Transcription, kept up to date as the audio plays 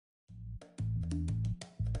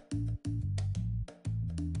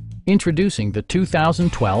Introducing the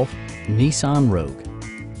 2012 Nissan Rogue.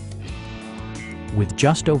 With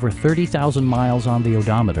just over 30,000 miles on the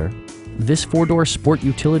odometer, this four-door sport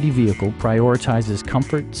utility vehicle prioritizes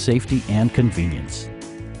comfort, safety, and convenience.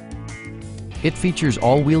 It features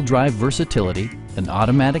all-wheel drive versatility, an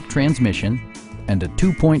automatic transmission, and a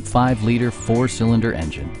 2.5-liter four-cylinder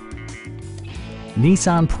engine.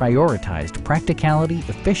 Nissan prioritized practicality,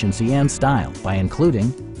 efficiency, and style by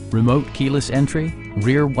including remote keyless entry,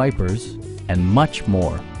 rear wipers, and much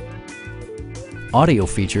more. Audio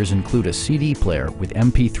features include a CD player with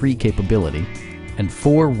MP3 capability and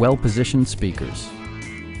 4 well-positioned speakers.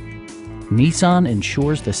 Nissan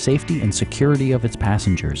ensures the safety and security of its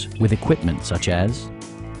passengers with equipment such as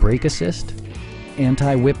brake assist,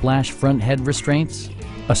 anti-whiplash front head restraints,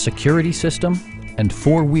 a security system, and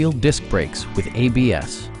 4-wheel disc brakes with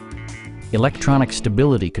ABS. Electronic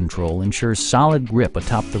stability control ensures solid grip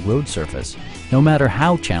atop the road surface, no matter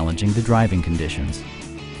how challenging the driving conditions.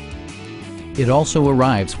 It also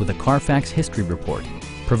arrives with a Carfax history report,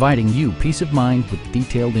 providing you peace of mind with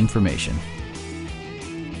detailed information.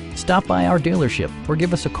 Stop by our dealership or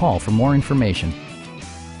give us a call for more information.